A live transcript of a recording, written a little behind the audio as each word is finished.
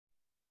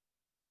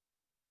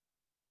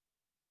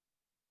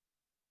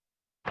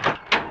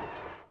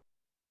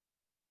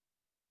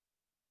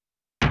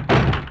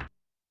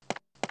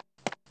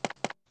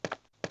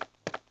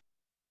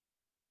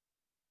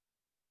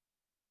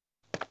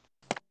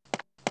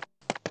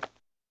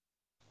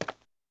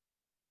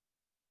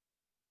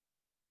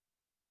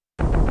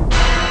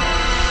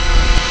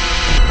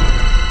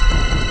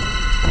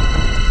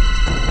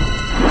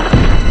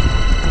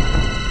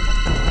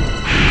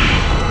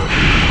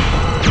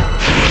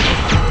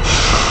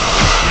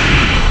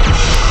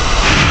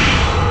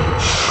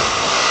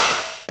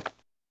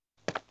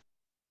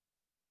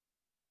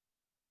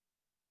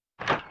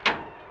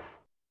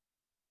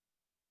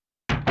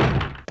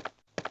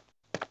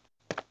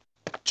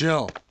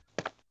Jill,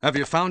 have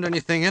you found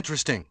anything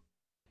interesting?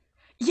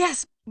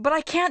 Yes, but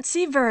I can't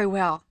see very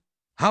well.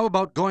 How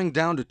about going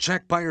down to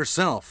check by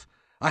yourself?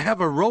 I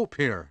have a rope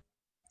here.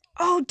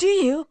 Oh, do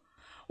you?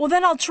 Well,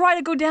 then I'll try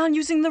to go down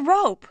using the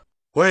rope.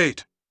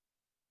 Wait.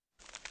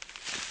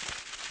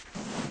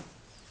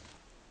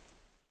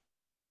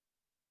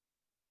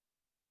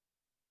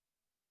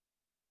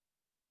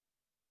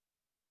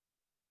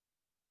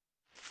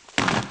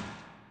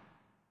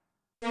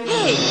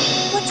 Hey,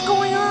 what's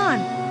going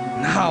on?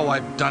 Now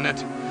I've done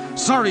it.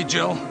 Sorry,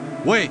 Jill.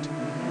 Wait.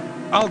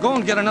 I'll go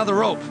and get another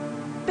rope.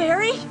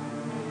 Barry?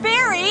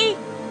 Barry!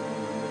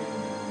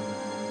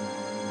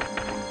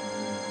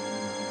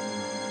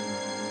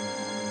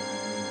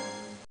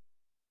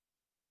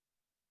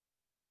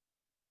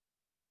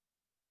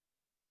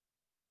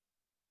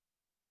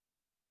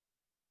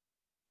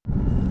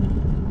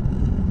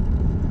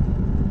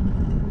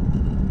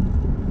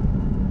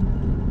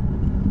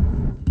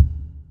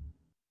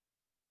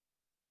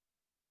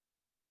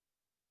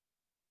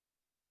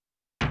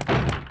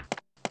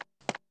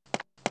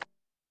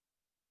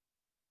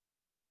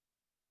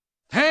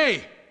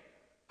 Hey!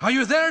 Are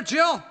you there,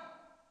 Jill?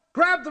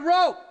 Grab the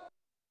rope!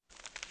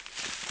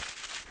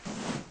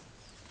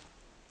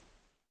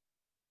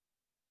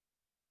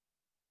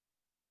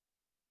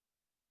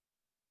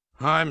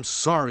 I'm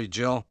sorry,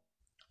 Jill.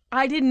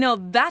 I didn't know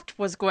that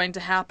was going to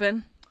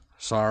happen.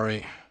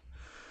 Sorry.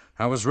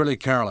 I was really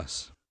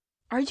careless.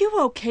 Are you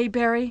okay,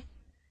 Barry?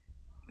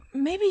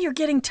 Maybe you're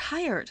getting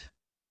tired.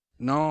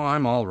 No,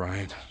 I'm all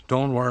right.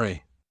 Don't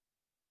worry.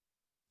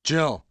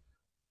 Jill,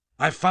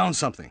 I found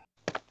something.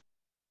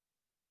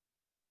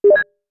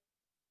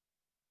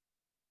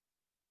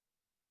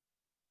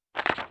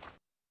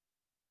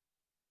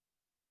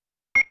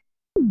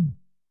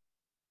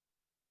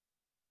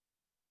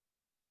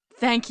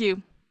 Thank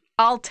you.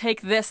 I'll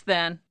take this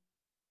then.